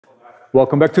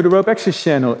Welcome back to the Rope Access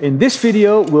channel. In this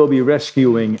video, we'll be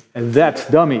rescuing that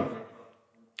dummy.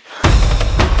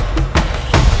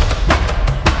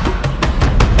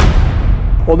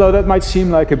 Although that might seem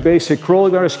like a basic crawl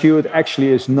rescue, it actually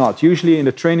is not. Usually in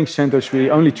the training centers, we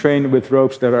only train with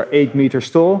ropes that are 8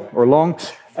 meters tall or long,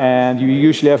 and you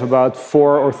usually have about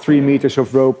 4 or 3 meters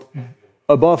of rope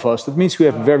above us. That means we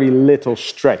have very little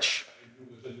stretch.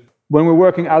 When we're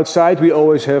working outside, we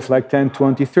always have like 10,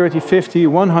 20, 30, 50,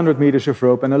 100 meters of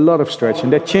rope and a lot of stretch,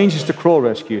 and that changes the crawl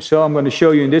rescue. So I'm going to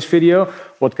show you in this video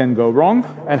what can go wrong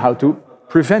and how to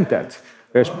prevent that.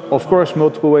 There's, of course,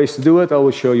 multiple ways to do it. I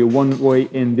will show you one way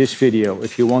in this video.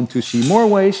 If you want to see more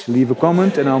ways, leave a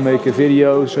comment and I'll make a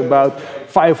videos about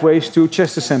 5 ways to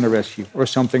chest ascender rescue or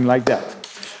something like that.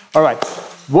 All right,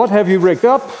 what have you rigged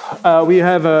up? We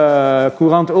have a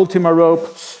Courant Ultima rope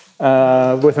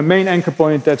with a main anchor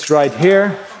point that's right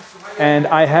here. And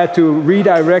I had to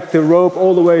redirect the rope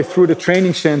all the way through the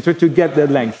training center to get the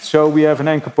length. So we have an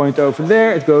anchor point over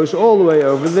there, it goes all the way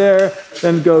over there,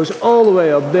 then it goes all the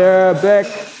way up there, back,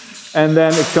 and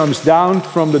then it comes down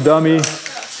from the dummy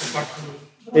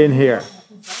in here.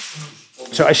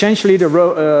 So essentially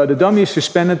the dummy is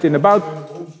suspended in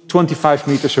about 25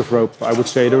 meters of rope, I would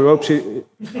say. The rope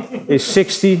is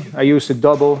 60, I used a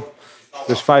double.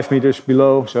 There's 5 meters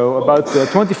below, so about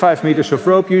 25 meters of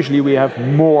rope. Usually we have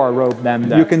more rope than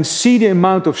that. You can see the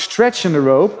amount of stretch in the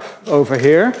rope over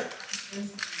here.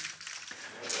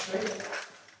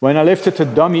 When I lifted the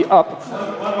dummy up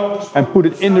and put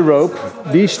it in the rope,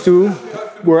 these two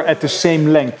were at the same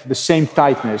length, the same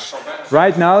tightness.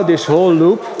 Right now, this whole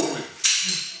loop,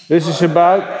 this is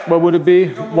about, what would it be,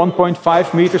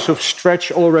 1.5 meters of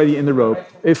stretch already in the rope.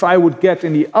 If I would get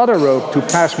in the other rope to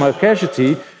pass my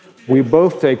casualty, we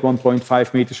both take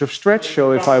 1.5 meters of stretch,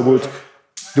 so if I would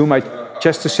do my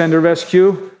chest ascender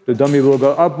rescue, the dummy will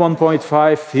go up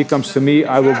 1.5, he comes to me,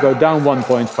 I will go down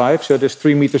 1.5, so there's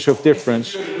 3 meters of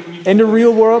difference. In the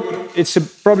real world, it's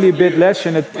probably a bit less,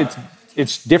 and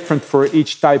it's different for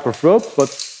each type of rope, but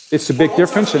it's a big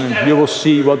difference, and you will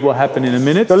see what will happen in a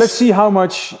minute. So let's see how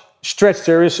much stretch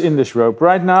there is in this rope.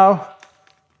 Right now,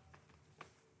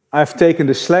 I've taken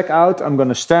the slack out, I'm going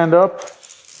to stand up.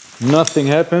 Nothing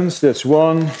happens, that's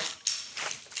one.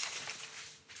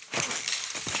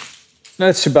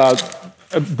 That's about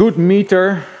a good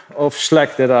meter of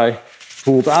slack that I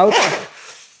pulled out.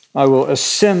 I will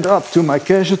ascend up to my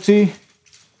casualty,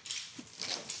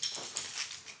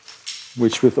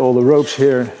 which with all the ropes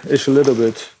here is a little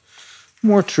bit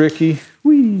more tricky.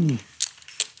 Whee!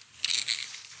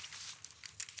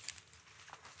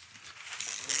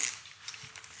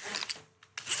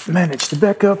 Manage to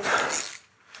back up.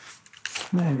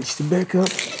 Manage to back up.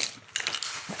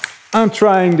 I'm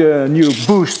trying the new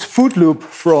boost foot loop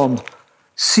from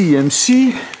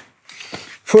CMC.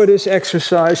 For this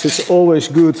exercise, it's always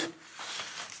good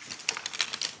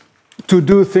to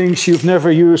do things you've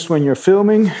never used when you're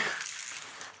filming,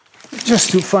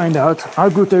 just to find out how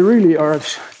good they really are.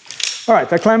 All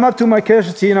right, I climb up to my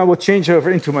casualty and I will change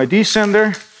over into my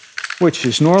descender, which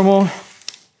is normal.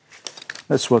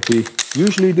 That's what we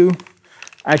usually do.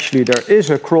 Actually, there is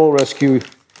a crawl rescue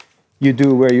you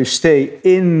do where you stay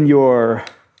in your,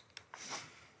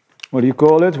 what do you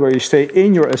call it? Where you stay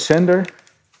in your ascender.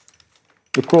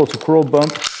 The crawl to crawl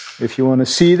bump. If you want to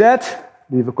see that,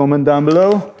 leave a comment down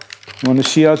below. You want to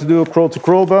see how to do a crawl to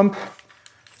crawl bump?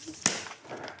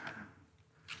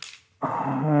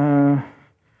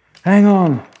 Hang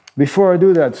on, before I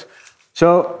do that.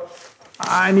 So,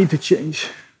 I need to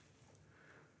change.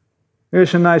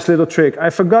 Here's a nice little trick. I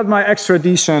forgot my extra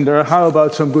descender. How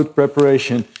about some good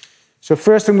preparation? So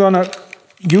first I'm going to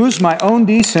use my own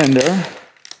descender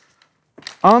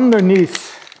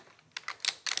underneath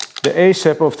the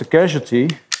ASAP of the casualty.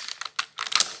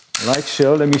 Like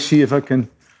so. Let me see if I can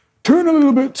turn a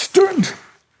little bit. Turn!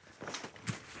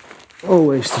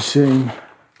 Always the same.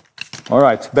 All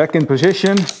right, back in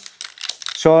position.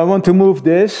 So I want to move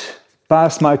this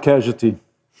past my casualty.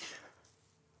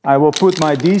 I will put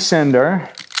my descender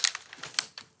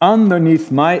underneath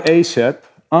my ASAP,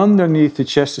 underneath the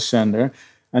chest ascender,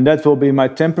 and that will be my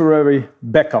temporary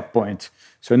backup point.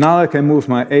 So now I can move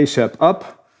my ASAP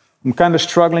up. I'm kind of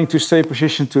struggling to stay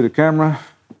positioned to the camera.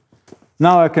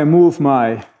 Now I can move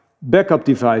my backup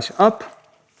device up,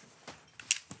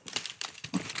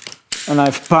 and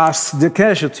I've passed the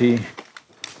casualty.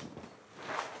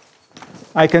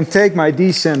 I can take my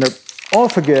descender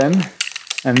off again,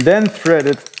 and then thread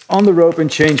it on the rope and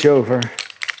change over.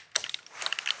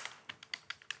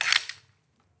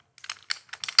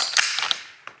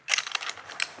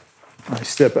 I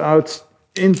step out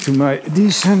into my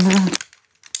descender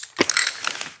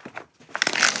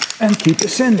and keep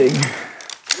ascending.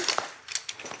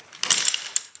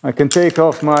 I can take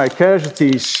off my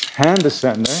casualties hand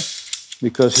ascender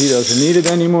because he doesn't need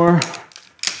it anymore.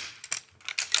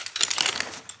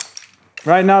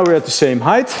 Right now we're at the same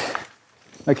height.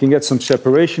 I can get some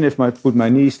separation if I put my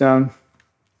knees down.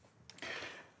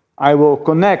 I will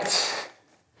connect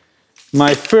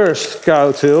my first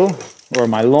cow till, or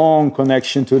my long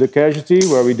connection to the casualty,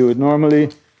 where we do it normally.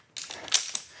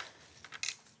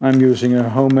 I'm using a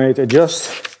homemade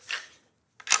adjust.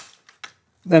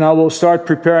 Then I will start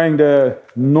preparing the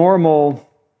normal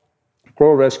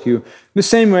Croll rescue the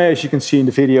same way as you can see in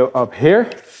the video up here.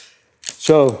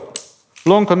 So,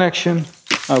 long connection,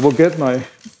 I will get my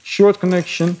short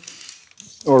connection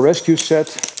or rescue set,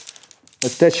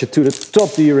 attach it to the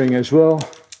top D-ring as well,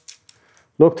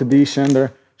 lock the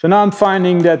descender. So now I'm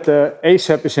finding that the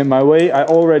ASAP is in my way. I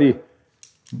already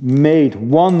made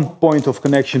one point of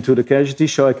connection to the casualty,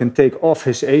 so I can take off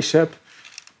his ASAP.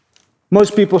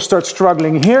 Most people start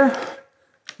struggling here,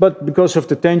 but because of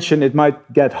the tension it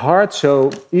might get hard,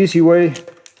 so easy way,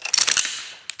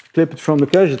 clip it from the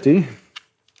casualty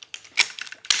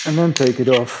and then take it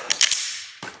off.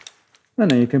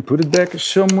 And then you can put it back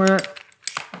somewhere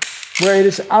where it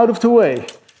is out of the way.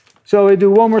 So I do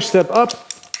one more step up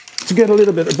to get a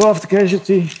little bit above the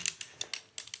casualty.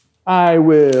 I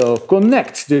will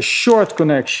connect the short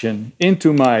connection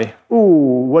into my...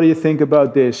 Ooh, what do you think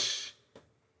about this?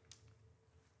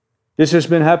 This has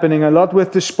been happening a lot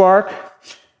with the Spark,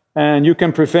 and you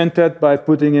can prevent that by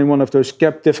putting in one of those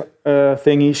captive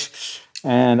thingies.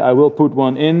 And I will put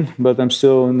one in, but I'm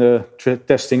still in the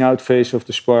testing out phase of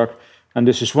the Spark. And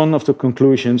this is one of the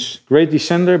conclusions. Great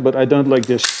descender, but I don't like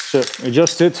this. So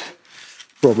adjust it.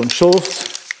 Problem solved.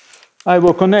 I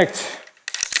will connect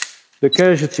the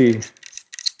casualty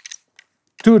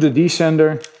to the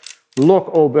descender,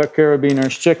 lock all back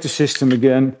carabiners, check the system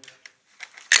again.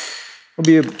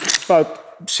 It'll be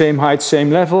about same height,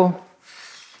 same level.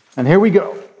 And here we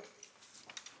go.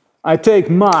 I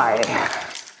take my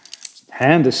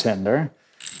hand ascender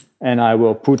and I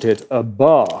will put it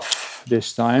above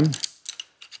this time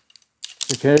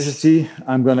the casualty.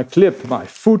 I'm going to clip my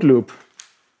foot loop.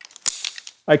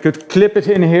 I could clip it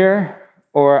in here,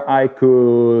 or I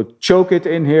could choke it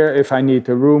in here if I need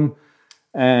the room,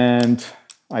 and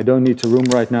I don't need the room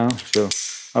right now, so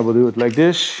I will do it like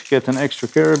this. Get an extra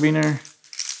carabiner,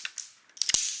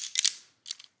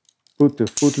 put the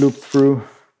foot loop through,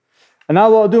 and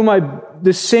now I'll do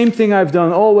the same thing I've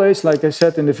done always, like I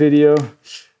said in the video.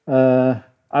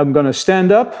 I'm gonna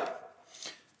stand up,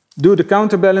 do the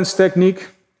counterbalance technique,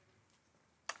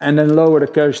 and then lower the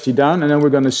casualty down, and then we're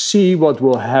going to see what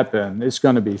will happen. It's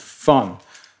going to be fun.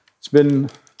 It's been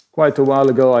quite a while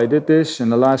ago I did this,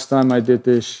 and the last time I did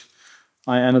this,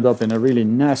 I ended up in a really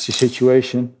nasty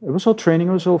situation. It was all training,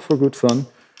 it was all for good fun.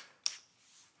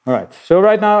 All right, so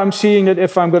right now I'm seeing that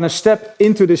if I'm going to step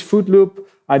into this foot loop,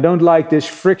 I don't like this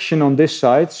friction on this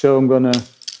side, so I'm going to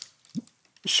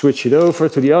switch it over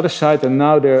to the other side, and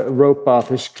now the rope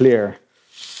path is clear.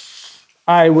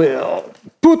 I will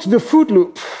put the foot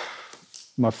loop,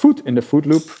 my foot in the foot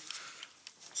loop,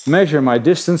 measure my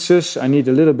distances. I need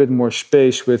a little bit more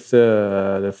space with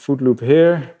the foot loop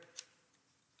here.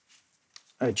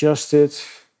 Adjust it,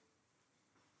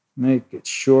 make it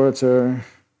shorter,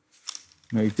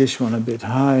 make this one a bit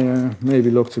higher,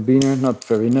 maybe lock the beaner, not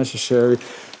very necessary.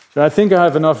 So I think I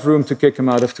have enough room to kick him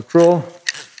out of the crawl.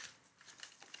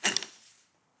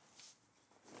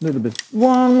 A little bit,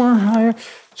 one more higher.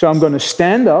 So I'm going to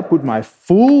stand up, put my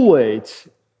full weight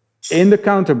in the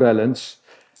counterbalance,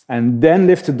 and then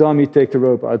lift the dummy, take the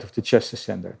rope out of the chest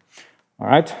ascender. All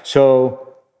right,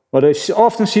 so what I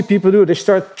often see people do, they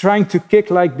start trying to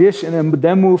kick like this and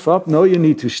then move up. No, you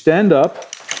need to stand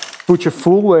up, put your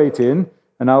full weight in,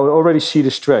 and I will already see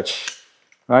the stretch.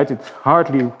 Right, it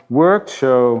hardly worked,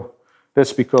 so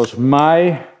that's because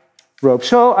my rope.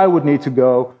 So I would need to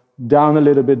go down a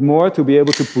little bit more to be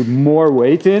able to put more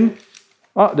weight in.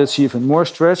 Oh, that's even more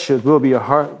stretch. It will be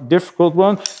a difficult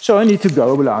one. So I need to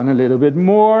go down a little bit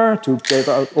more to get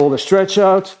out all the stretch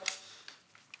out.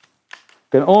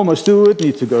 Can almost do it.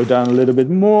 Need to go down a little bit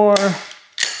more.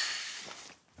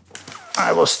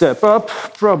 I will step up,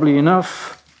 probably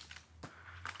enough.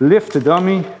 Lift the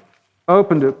dummy.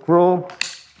 Open the crawl.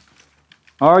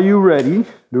 Are you ready?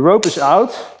 The rope is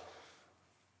out.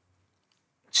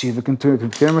 Let's see if I can turn to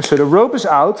the camera. So the rope is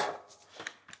out.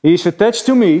 He's attached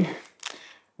to me.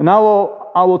 And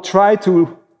now I will try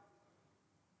to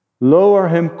lower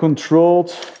him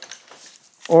controlled,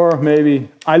 or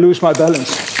maybe I lose my balance.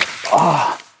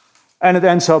 Ah, and it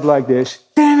ends up like this.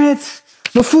 Damn it!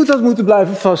 Mijn voet had moeten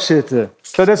blijven vastzitten.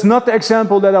 So that's not the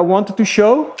example that I wanted to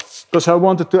show, because I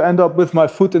wanted to end up with my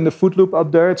foot in the foot loop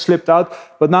up there. It slipped out,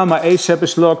 but now my ASAP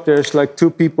is locked. There's like 2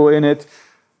 people in it,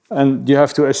 and you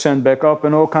have to ascend back up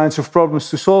and all kinds of problems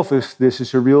to solve this. This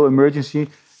is a real emergency.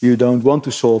 You don't want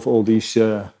to solve all these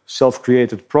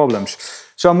self-created problems.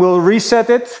 So I'm going to reset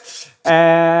it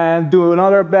and do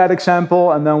another bad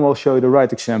example, and then we'll show you the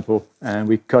right example, and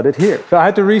we cut it here. So I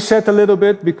had to reset a little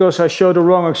bit because I showed the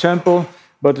wrong example,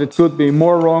 but it could be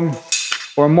more wrong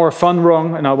or more fun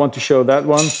wrong, and I want to show that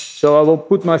one. So I will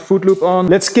put my foot loop on.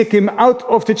 Let's kick him out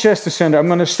of the chest ascender. I'm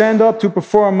going to stand up to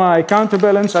perform my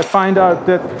counterbalance. I find out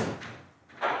that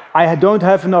I don't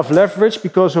have enough leverage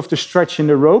because of the stretch in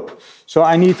the rope. So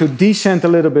I need to descend a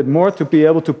little bit more to be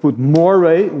able to put more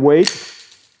weight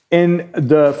in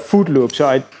the foot loop. So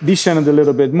I descended a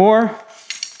little bit more.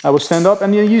 I will stand up,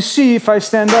 and you see if I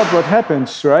stand up what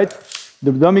happens, right?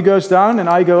 The dummy goes down and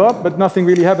I go up, but nothing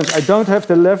really happens. I don't have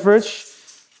the leverage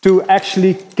to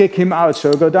actually kick him out.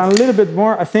 So I go down a little bit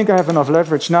more. I think I have enough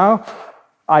leverage now.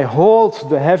 I hold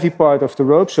the heavy part of the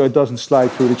rope so it doesn't slide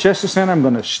through the chest ascender. I'm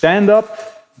going to stand up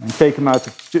and take him out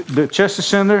the chest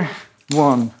ascender.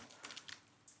 1.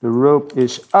 The rope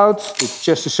is out. The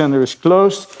chest ascender is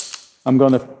closed. I'm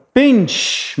going to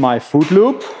pinch my foot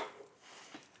loop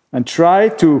and try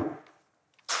to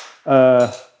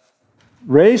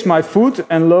raise my foot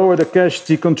and lower the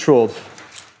casualty controlled.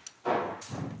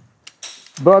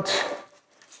 But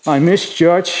I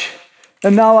misjudge,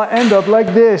 and now I end up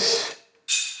like this,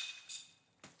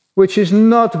 which is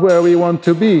not where we want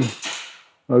to be.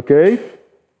 Okay?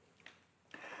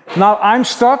 Now I'm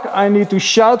stuck. I need to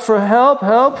shout for help,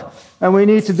 help, and we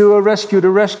need to do a rescue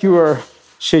the rescuer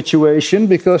situation,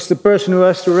 because the person who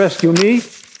has to rescue me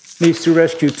needs to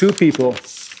rescue 2 people.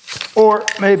 Or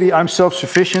maybe I'm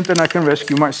self-sufficient and I can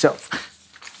rescue myself,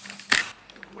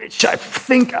 which I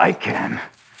think I can.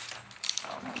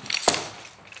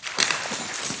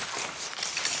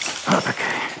 Okay.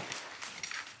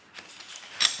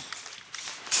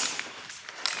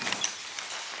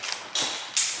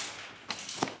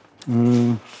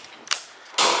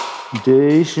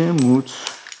 Deze moet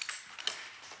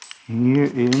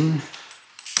hierin.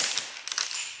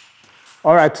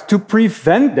 All right, to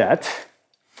prevent that,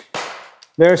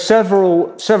 there are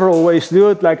several ways to do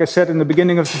it. Like I said in the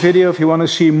beginning of the video, if you want to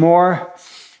see more,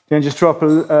 then just drop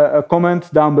a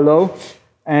comment down below.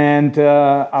 And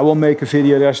I will make a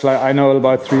video. There's like, I know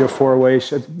about 3 or 4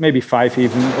 ways, maybe 5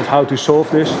 even, of how to solve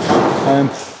this.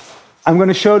 I'm going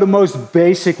to show the most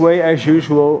basic way as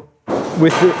usual,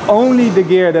 with only the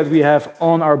gear that we have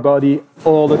on our body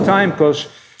all the time, because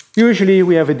usually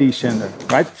we have a descender,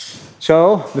 right?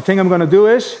 So the thing I'm going to do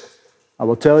is, I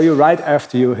will tell you right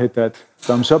after you hit that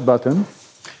thumbs up button,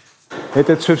 hit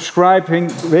that subscribing,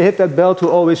 hit that bell to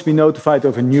always be notified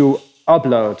of a new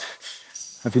upload.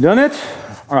 Have you done it?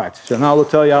 All right, so now I will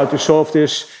tell you how to solve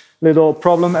this little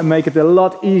problem and make it a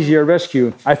lot easier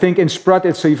rescue. I think in SPRAT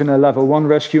it's even a level 1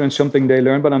 rescue and something they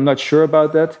learn, but I'm not sure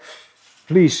about that.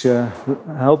 Please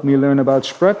help me learn about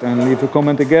SPRAT and leave a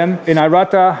comment again. In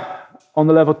IRATA, on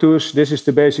the level 2s, this is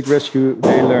the basic rescue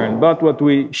they learn. But what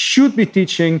we should be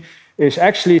teaching is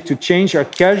actually to change our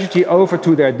casualty over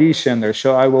to their descender.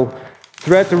 So I will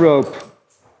thread the rope.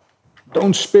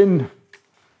 Don't spin.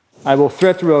 I will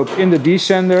thread the rope in the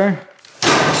descender.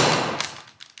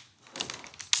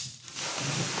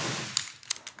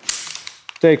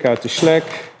 Take out the slack.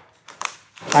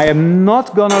 I am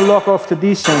not going to lock off the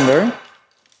descender,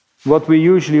 what we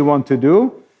usually want to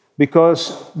do,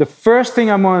 because the first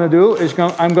thing I'm going to do is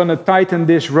I'm going to tighten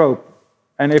this rope.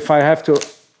 And if I have to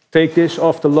take this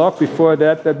off the lock before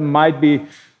that, that might be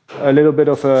a little bit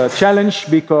of a challenge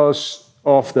because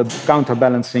of the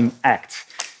counterbalancing act.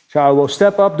 So I will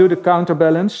step up, do the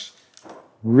counterbalance,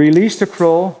 release the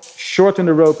Croll, shorten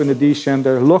the rope in the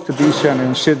descender, lock the descender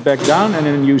and sit back down, and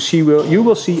then you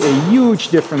will see a huge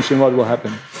difference in what will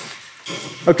happen.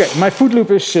 Okay, my foot loop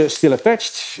is still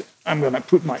attached. I'm going to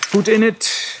put my foot in it.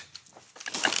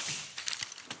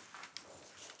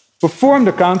 Perform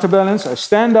the counterbalance. I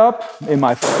stand up, and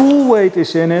my full weight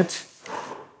is in it.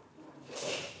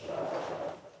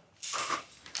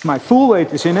 My full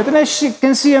weight is in it, and as you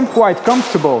can see, I'm quite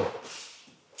comfortable.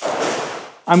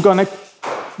 I'm going to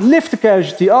lift the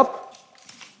casualty up,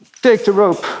 take the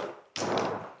rope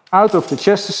out of the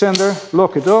chest ascender,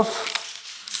 lock it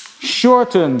off,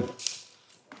 shorten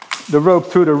the rope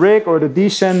through the rig or the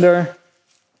descender,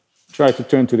 try to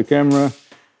turn to the camera,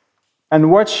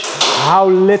 and watch how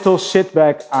little sit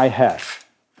back I have.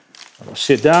 I will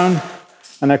sit down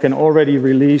and I can already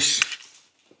release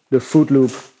the foot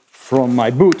loop from my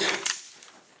boot.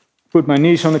 put my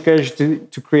knees on the casualty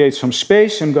to create some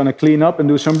space. I'm going to clean up and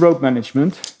do some rope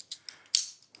management.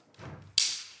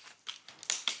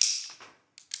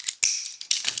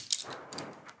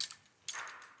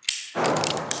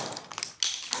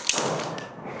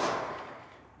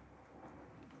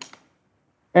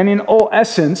 And in all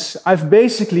essence, I've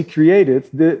basically created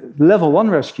the level 1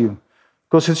 rescue,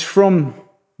 because it's from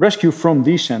rescue from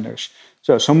descenders.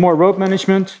 So some more rope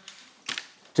management.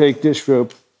 Take this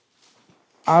rope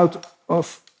out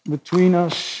of between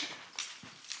us.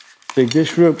 Take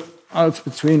this rope out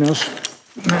between us.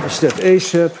 Manage that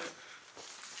ASAP.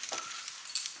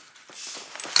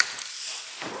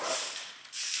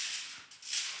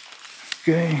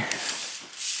 Okay.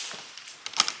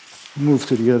 Move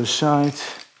to the other side.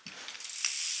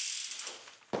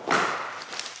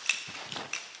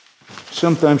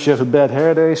 Sometimes you have a bad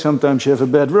hair day, sometimes you have a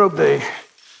bad rope day.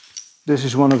 This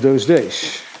is one of those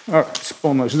days. All right, it's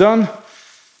almost done.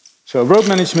 So rope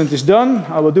management is done.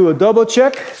 I will do a double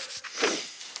check.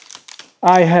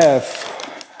 I have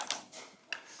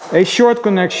a short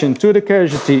connection to the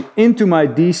casualty into my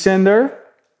descender.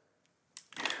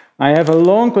 I have a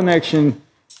long connection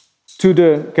to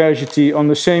the casualty on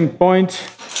the same point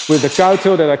with the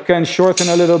cowtail that I can shorten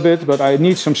a little bit, but I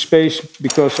need some space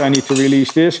because I need to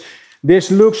release this.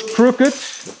 This looks crooked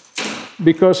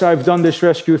because I've done this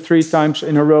rescue 3 times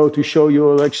in a row to show you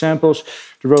all examples.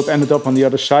 The rope ended up on the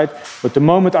other side, but the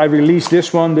moment I release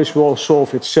this one, this will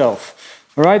solve itself.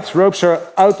 All right, ropes are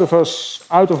out of us,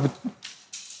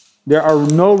 there are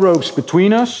no ropes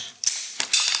between us.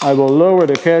 I will lower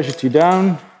the casualty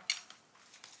down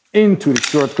into the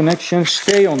short connection,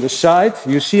 stay on the side.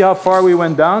 You see how far we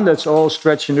went down? That's all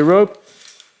stretching the rope.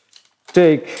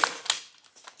 Take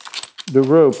the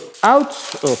rope out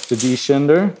of the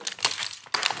descender.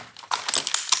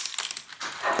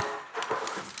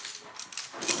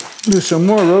 Do some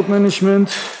more rope management.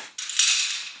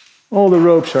 All the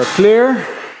ropes are clear.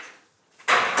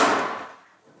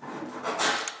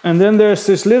 And then there's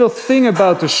this little thing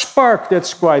about the spark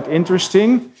that's quite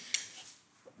interesting.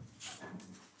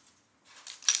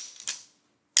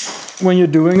 When you're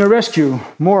doing a rescue.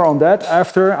 More on that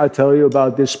after I tell you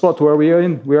about this spot where we are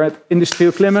in. We're at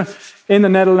Industrieel Klimmen in the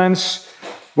Netherlands,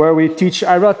 where we teach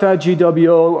IRATA,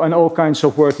 GWO, and all kinds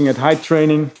of working at height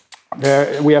training.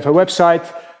 There we have a website,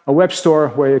 a web store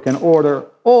where you can order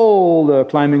all the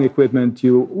climbing equipment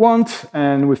you want.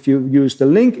 And if you use the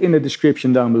link in the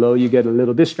description down below, you get a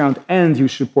little discount and you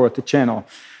support the channel.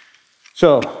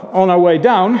 So on our way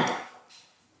down,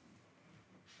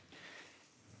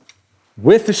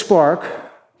 with the spark,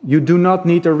 you do not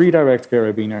need a redirect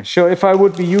carabiner. So if I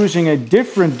would be using a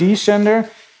different descender,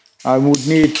 I would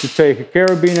need to take a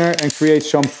carabiner and create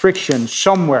some friction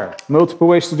somewhere. Multiple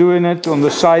ways to doing it. On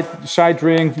the side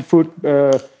ring,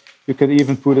 you could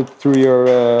even put it through your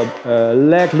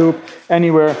leg loop,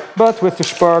 anywhere. But with the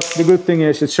spark, the good thing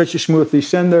is it's such a smooth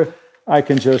descender, I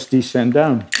can just descend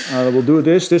down. I will do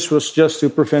this. This was just to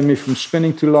prevent me from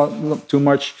spinning too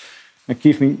much and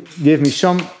give me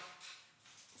some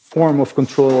form of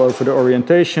control over the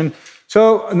orientation.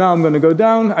 So now I'm going to go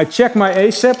down. I check my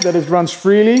ASAP that it runs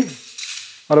freely.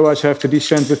 Otherwise I have to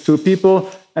descend with 2 people.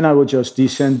 And I will just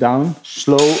descend down,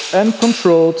 slow and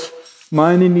controlled,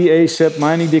 minding the ASAP,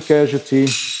 minding the casualty,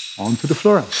 onto the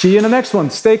floor. See you in the next one.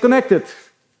 Stay connected.